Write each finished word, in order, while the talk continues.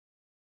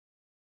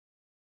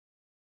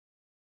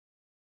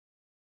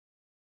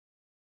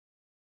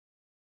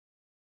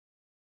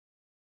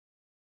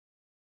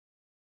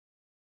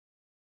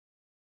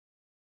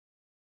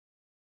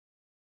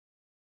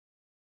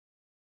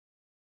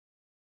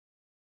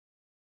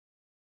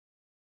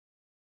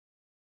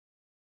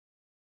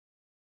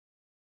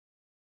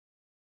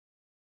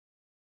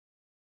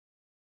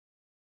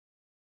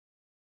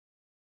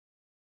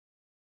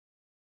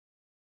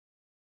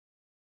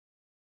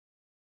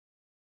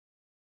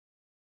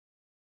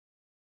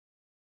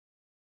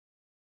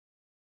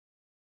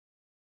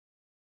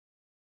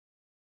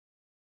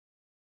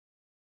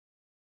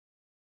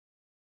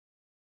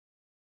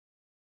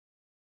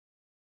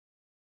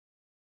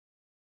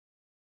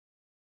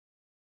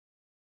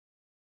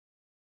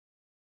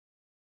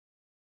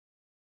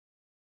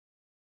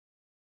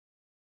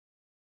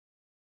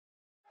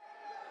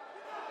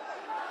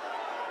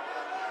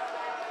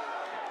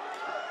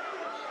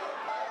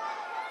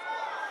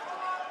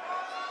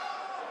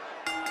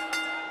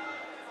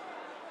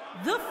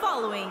The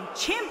following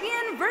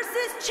champion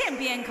versus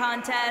champion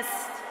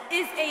contest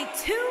is a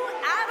 2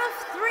 out of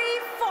 3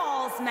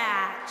 falls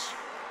match.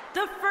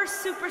 The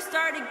first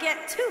superstar to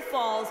get 2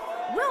 falls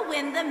will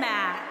win the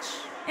match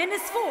and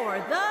is for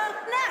the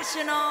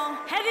National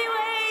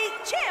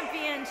Heavyweight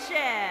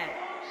Championship.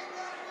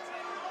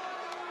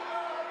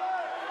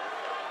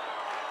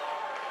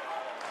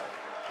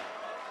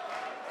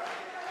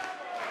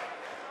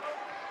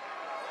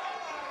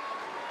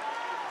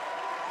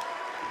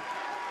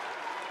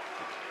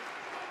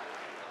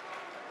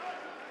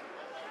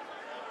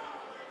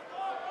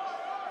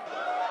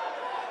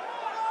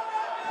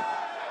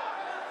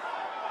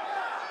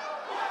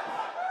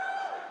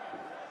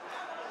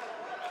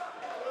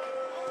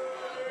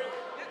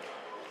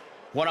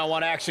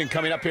 One-on-one action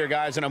coming up here,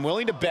 guys, and I'm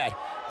willing to bet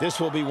this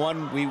will be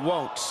one we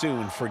won't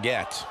soon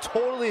forget.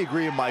 Totally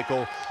agree,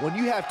 Michael. When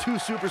you have 2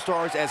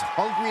 superstars as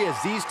hungry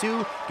as these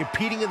two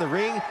competing in the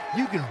ring,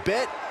 you can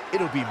bet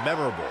it'll be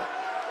memorable.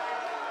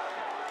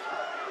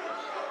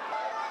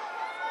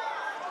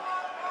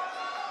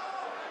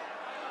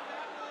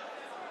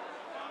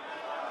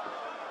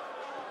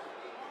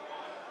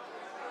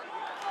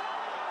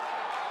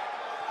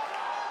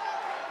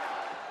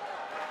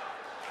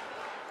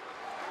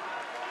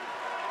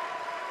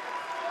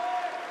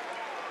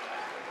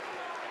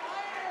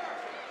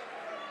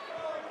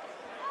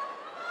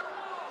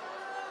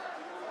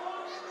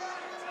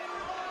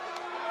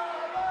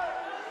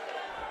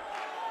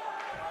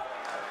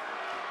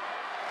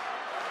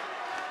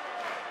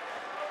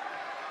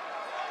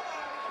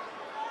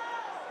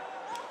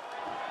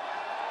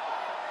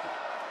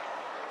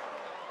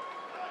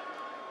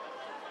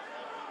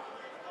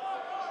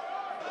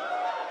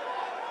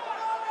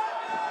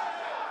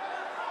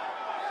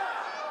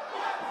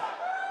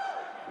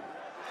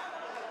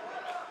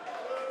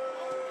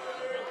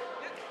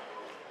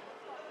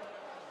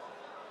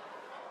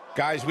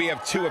 Guys, we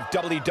have 2 of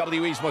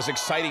WWE's most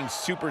exciting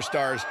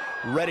superstars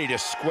ready to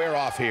square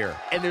off here.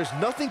 And there's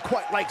nothing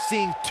quite like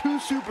seeing 2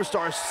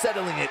 superstars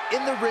settling it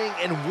in the ring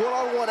in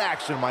one-on-one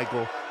action,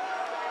 Michael.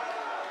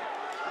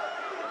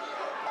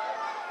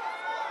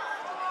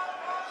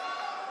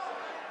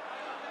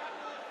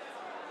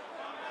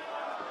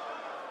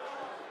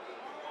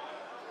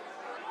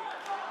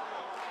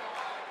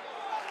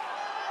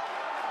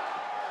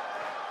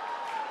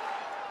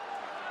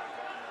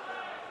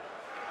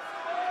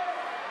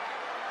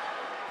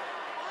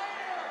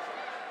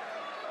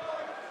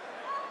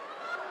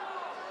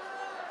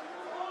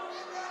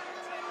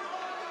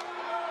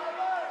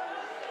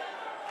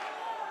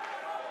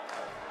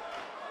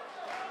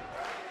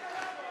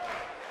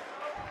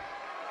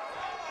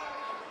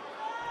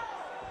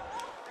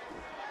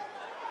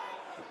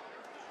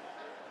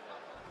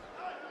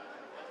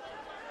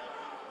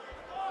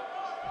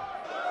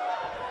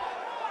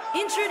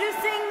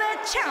 Introducing the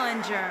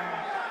challenger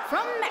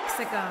from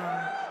Mexico,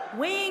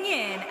 weighing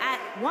in at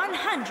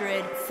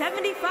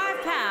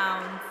 175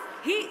 pounds.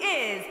 He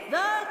is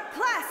the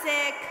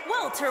classic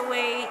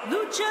welterweight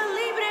Lucha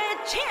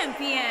Libre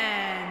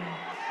champion,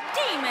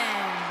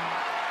 Demon.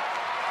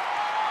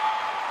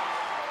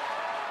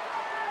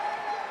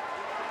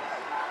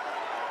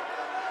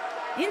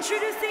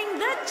 Introducing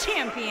the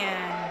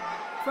champion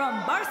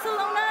from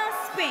Barcelona,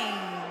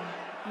 Spain.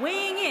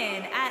 Weighing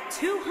in at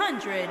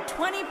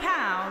 220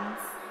 pounds,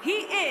 he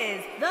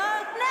is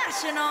the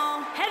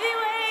National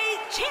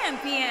Heavyweight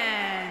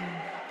Champion,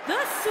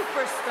 the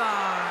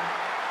Superstar.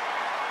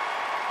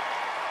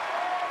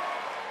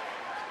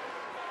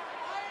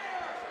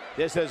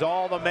 This has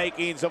all the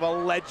makings of a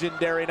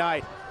legendary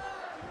night.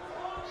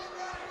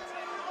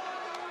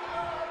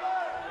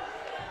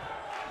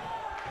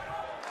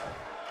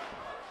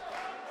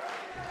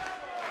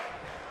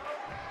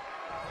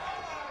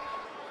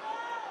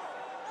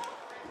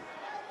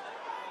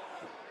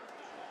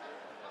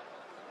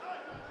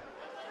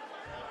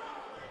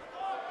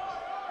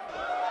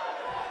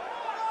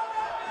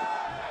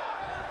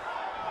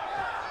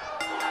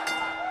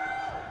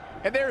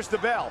 And there's the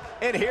bell,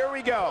 and here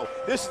we go.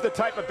 This is the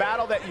type of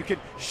battle that you can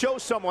show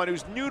someone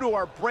who's new to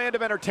our brand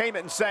of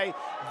entertainment and say,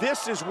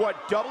 this is what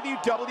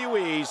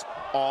WWE's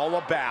all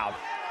about.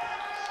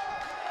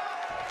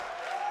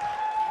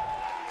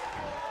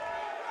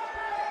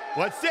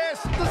 What's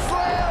this? The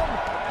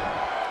slam!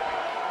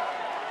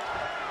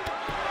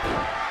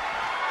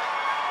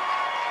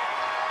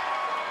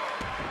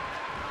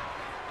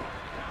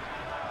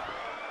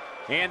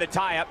 And the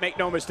tie-up, make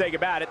no mistake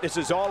about it, this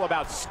is all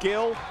about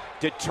skill,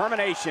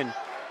 determination,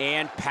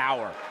 and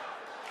power.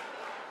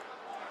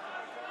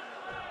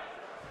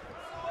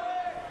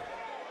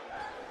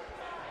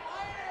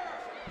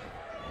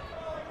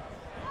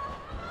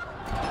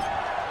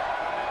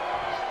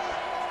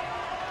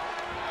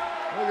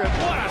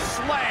 What a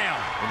slam!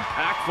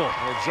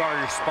 Impactful. Will jar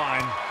your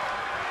spine.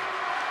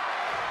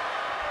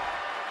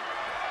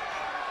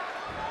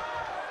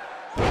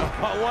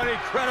 Oh, what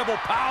incredible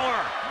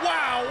power!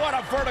 Wow, what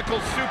a vertical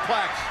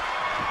suplex!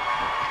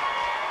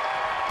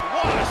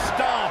 What a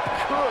stomp!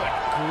 Good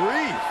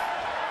grief!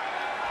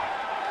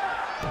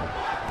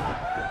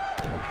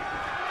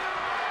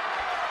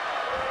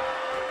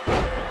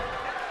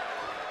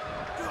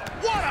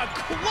 a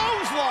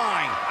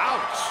clothesline!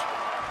 Ouch!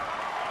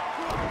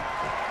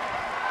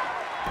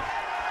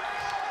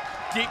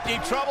 Deep,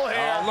 deep trouble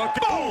here. Oh, look.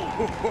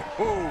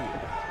 Boom!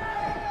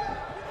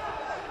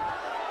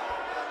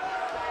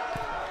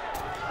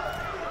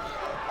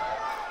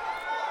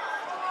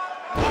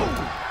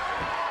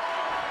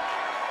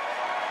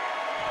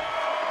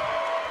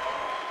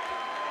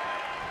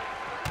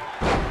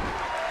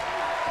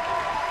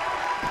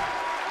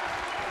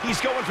 He's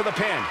going for the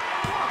pin.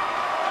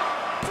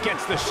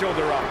 Gets the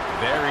shoulder up.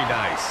 Very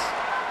nice.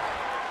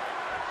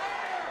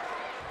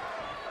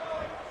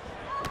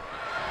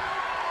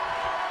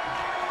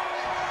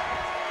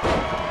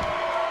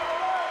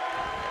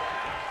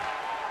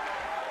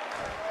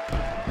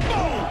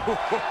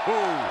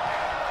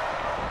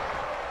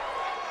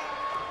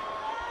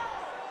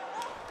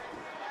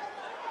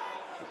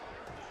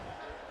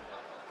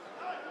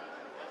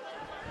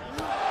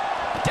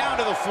 Down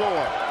to the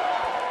floor.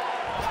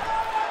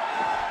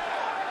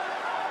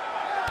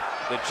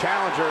 The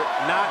challenger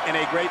not in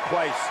a great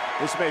place.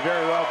 This may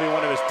very well be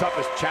one of his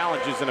toughest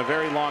challenges in a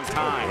very long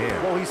time.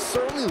 Well, he's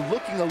certainly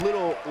looking a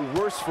little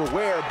worse for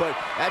wear, but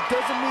that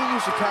doesn't mean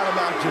you should count him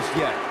out just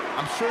yet.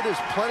 I'm sure there's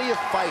plenty of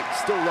fight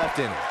still left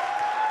in him.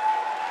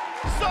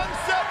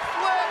 Sunset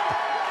flip!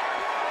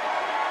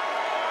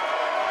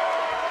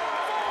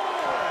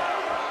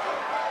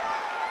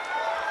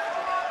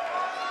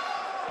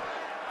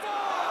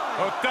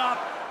 Hooked up.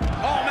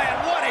 Oh,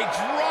 man, what a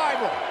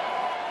driver!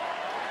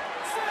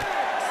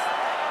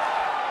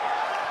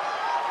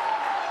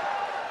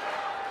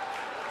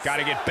 Got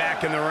to get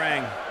back in the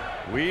ring.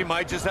 We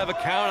might just have a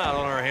count out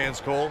on our hands,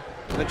 Cole.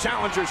 The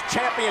challenger's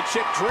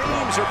championship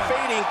dreams are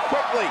fading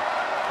quickly.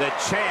 The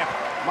champ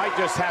might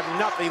just have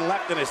nothing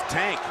left in his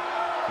tank.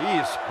 He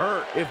is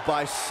hurt. If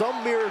by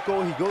some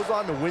miracle he goes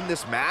on to win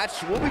this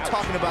match, we'll be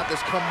talking about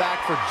this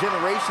comeback for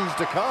generations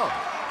to come.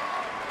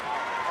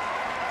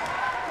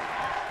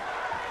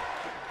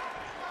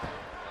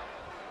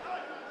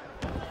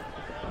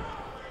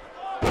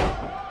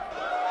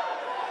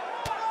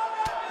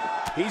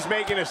 He's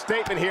making a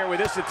statement here with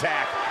this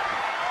attack.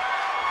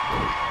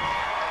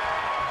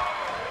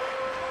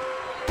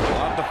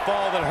 Not the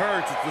fall that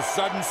hurts, it's the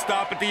sudden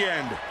stop at the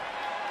end.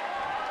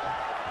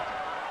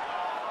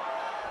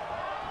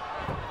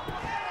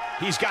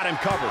 He's got him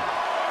covered.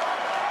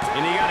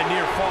 And he got a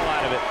near fall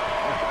out of it.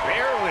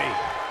 Barely.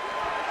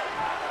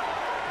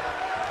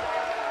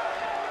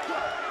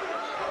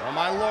 Oh,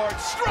 my Lord,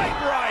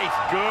 strike right.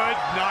 Good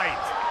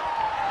night.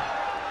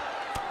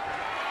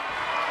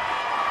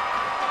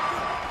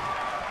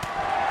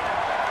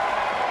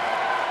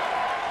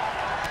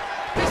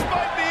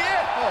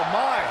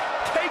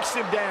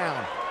 Him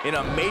down in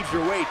a major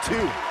way,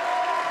 too.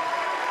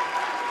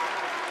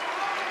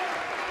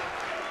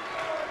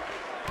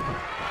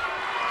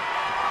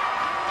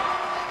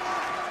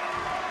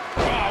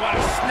 Oh, what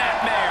a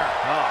snapmare.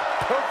 Oh,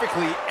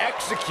 perfectly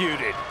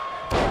executed.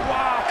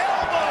 Wow,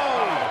 elbow.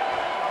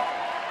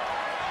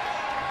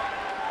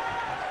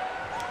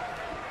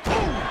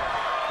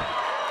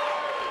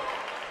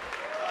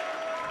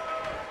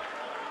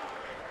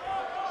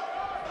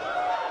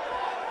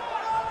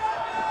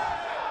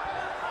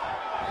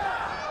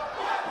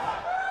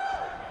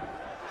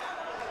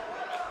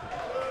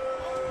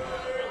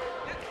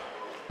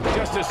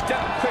 Just a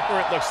step quicker,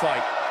 it looks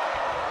like.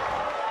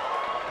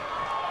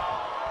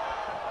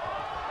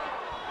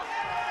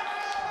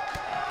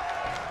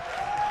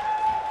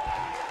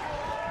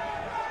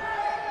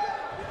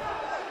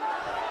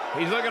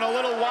 He's looking a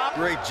little wobbly.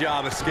 Great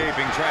job escaping,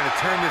 trying to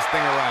turn this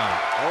thing around.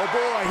 Oh,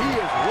 boy, he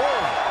is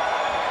rolling.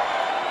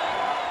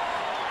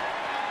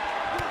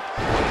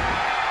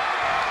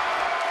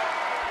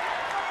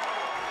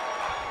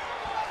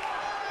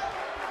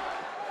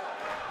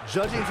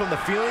 Judging from the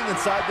feeling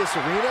inside this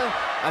arena,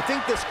 I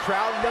think this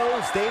crowd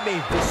knows they may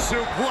be.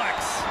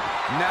 Suplex.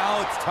 Now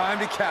it's time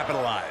to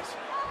capitalize.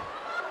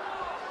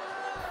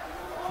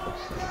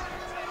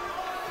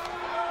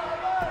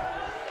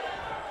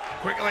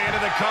 Quickly into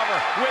the cover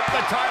with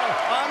the title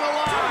on the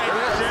line.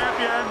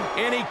 Champion.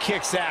 And he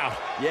kicks out.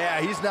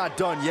 Yeah, he's not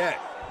done yet.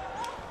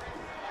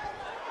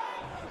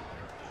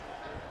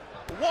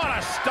 What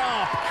a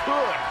stomp.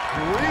 Good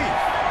grief.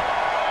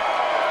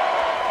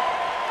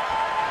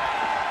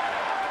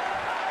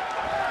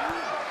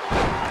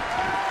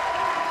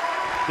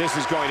 This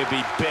is going to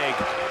be big,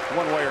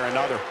 one way or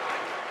another.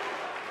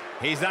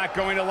 He's not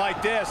going to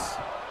like this.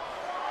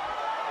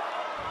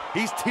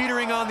 He's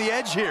teetering on the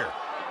edge here.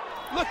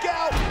 Look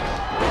out!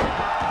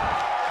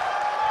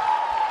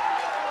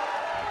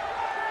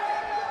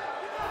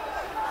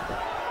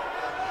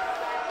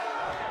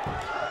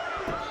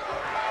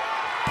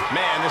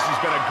 Man, this has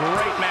been a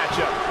great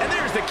matchup. And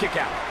there's the kick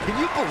out. Can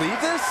you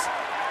believe this?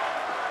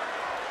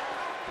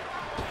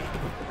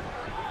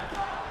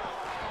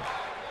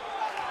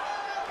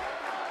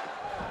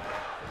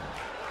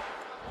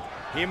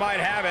 He might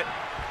have it.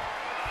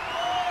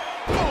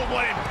 Oh,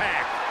 what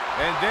impact.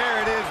 And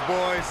there it is,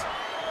 boys.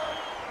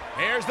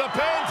 Here's the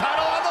pin,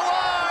 title on the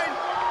line.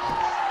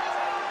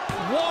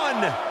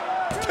 1,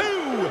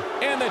 2,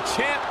 and the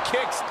champ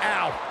kicks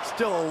out.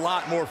 Still a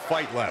lot more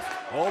fight left.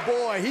 Oh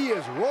boy, he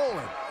is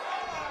rolling.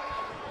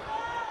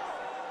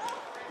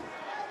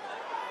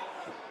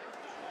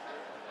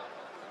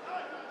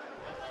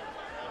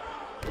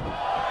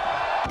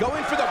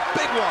 Going for the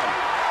big one.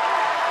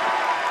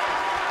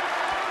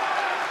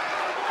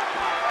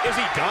 Is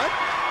he done?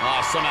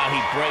 Oh, somehow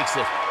he breaks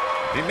it.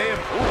 He may have...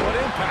 Ooh, what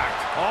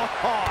impact. Oh,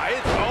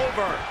 it's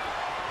over.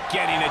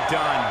 Getting it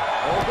done.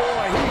 Oh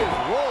boy, he is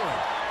rolling.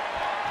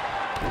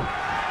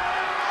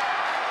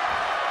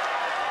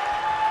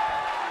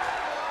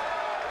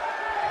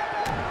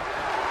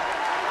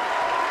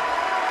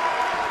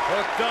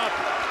 Hooked up.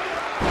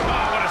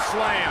 Oh, what a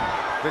slam.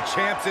 The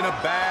champ's in a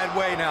bad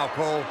way now,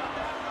 Cole.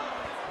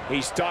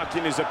 He's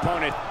stalking his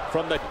opponent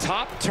from the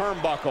top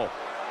turnbuckle.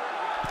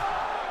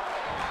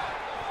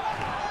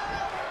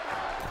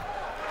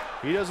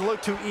 He doesn't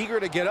look too eager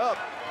to get up,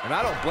 and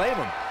I don't blame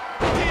him.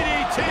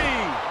 DDT!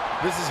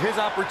 This is his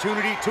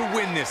opportunity to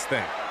win this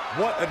thing.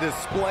 What a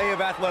display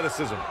of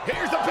athleticism.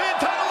 Here's the pin,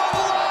 title on the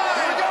line!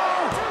 Here we go!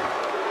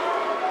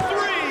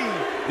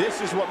 3!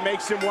 This is what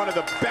makes him one of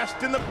the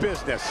best in the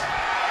business.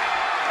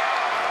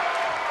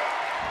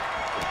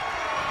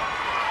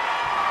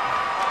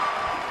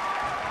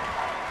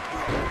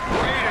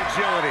 Great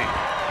agility.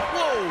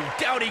 Whoa,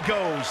 down he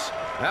goes.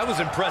 That was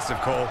impressive,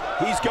 Cole.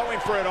 He's going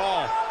for it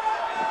all.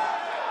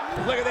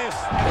 Look at this.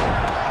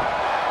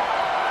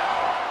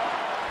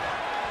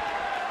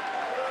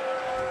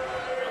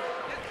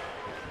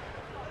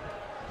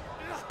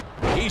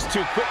 He's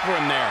too quick for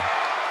him there.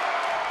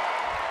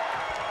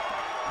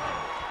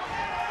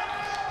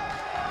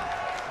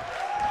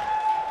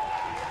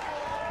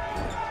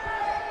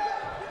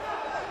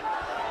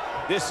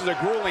 This is a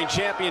grueling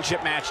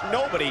championship match.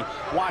 Nobody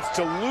wants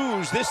to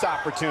lose this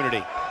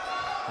opportunity.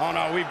 Oh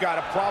no, we've got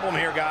a problem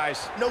here,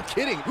 guys. No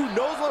kidding. Who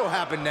knows what'll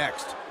happen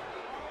next?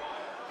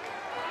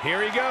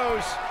 Here he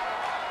goes.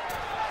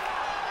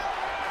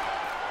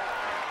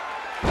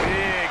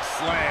 Big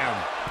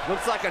slam.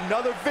 Looks like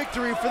another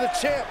victory for the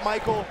champ,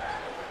 Michael.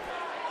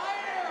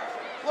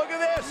 Look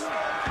at this.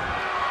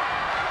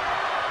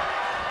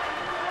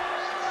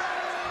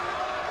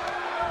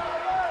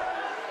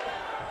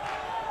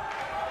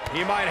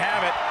 He might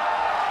have it.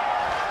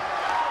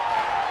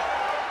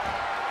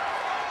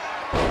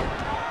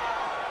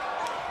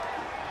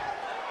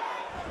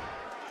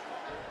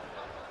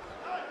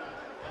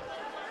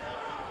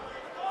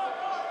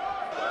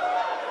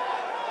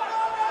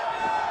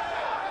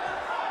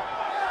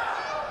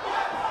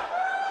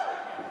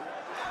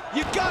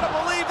 You gotta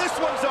believe this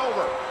one's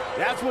over.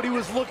 That's what he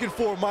was looking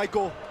for,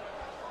 Michael.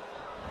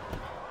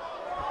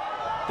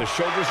 The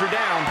shoulders are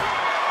down.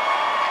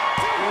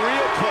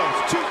 Real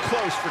close, too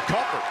close for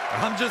comfort.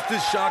 I'm just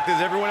as shocked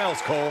as everyone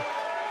else, Cole.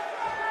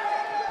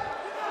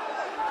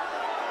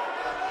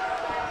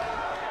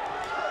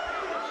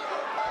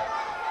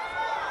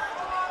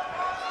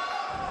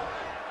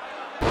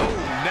 Ooh,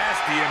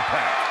 nasty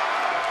impact.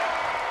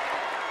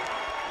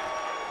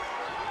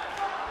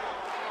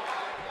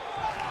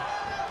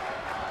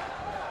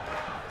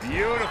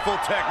 Beautiful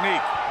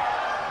technique.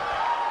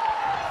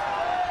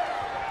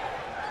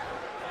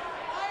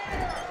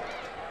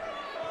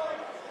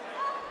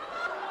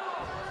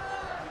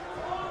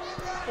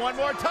 One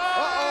more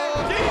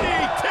time.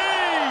 DDT!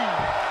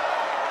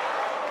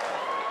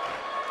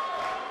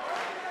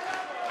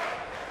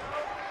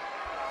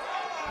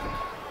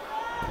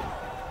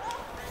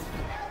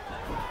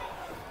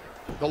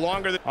 The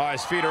longer oh,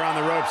 his feet are on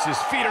the ropes. His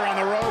feet are on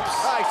the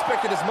ropes. I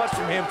expected as much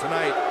from him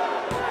tonight.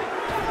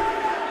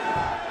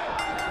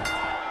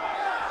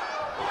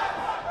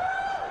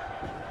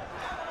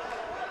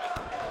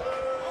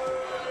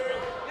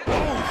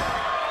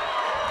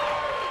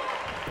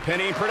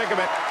 Pinning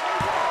predicament.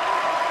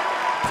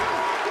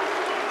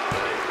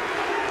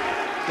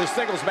 This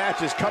singles match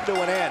has come to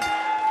an end.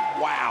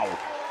 Wow.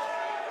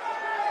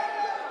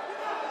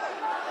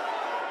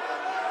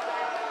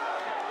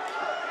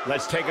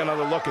 Let's take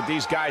another look at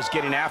these guys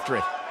getting after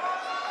it.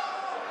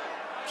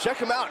 Check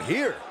him out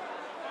here.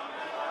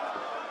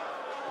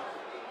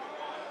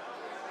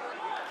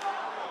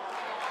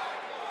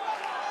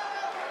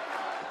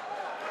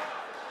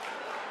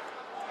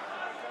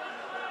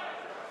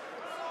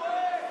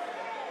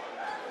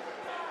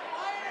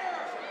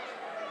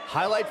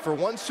 Highlight for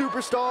one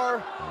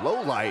superstar,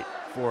 low light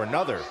for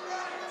another.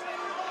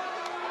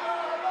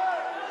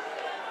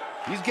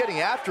 He's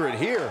getting after it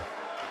here.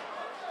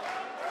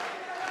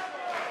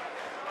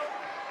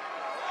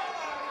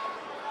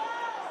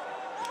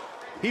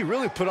 He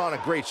really put on a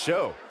great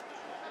show.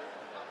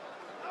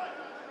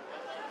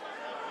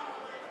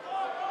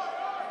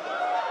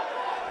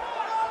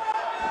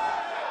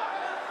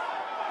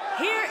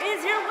 Here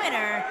is your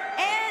winner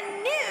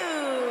and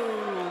new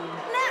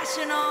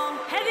National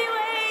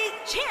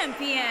Heavyweight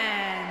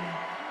Champion,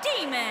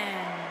 Demon.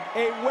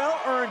 A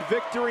well-earned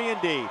victory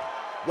indeed.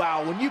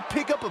 Wow, when you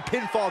pick up a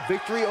pinfall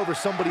victory over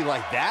somebody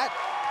like that,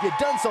 you've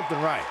done something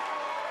right.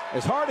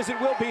 As hard as it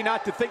will be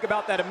not to think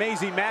about that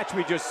amazing match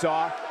we just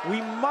saw,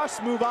 we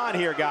must move on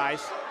here,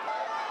 guys.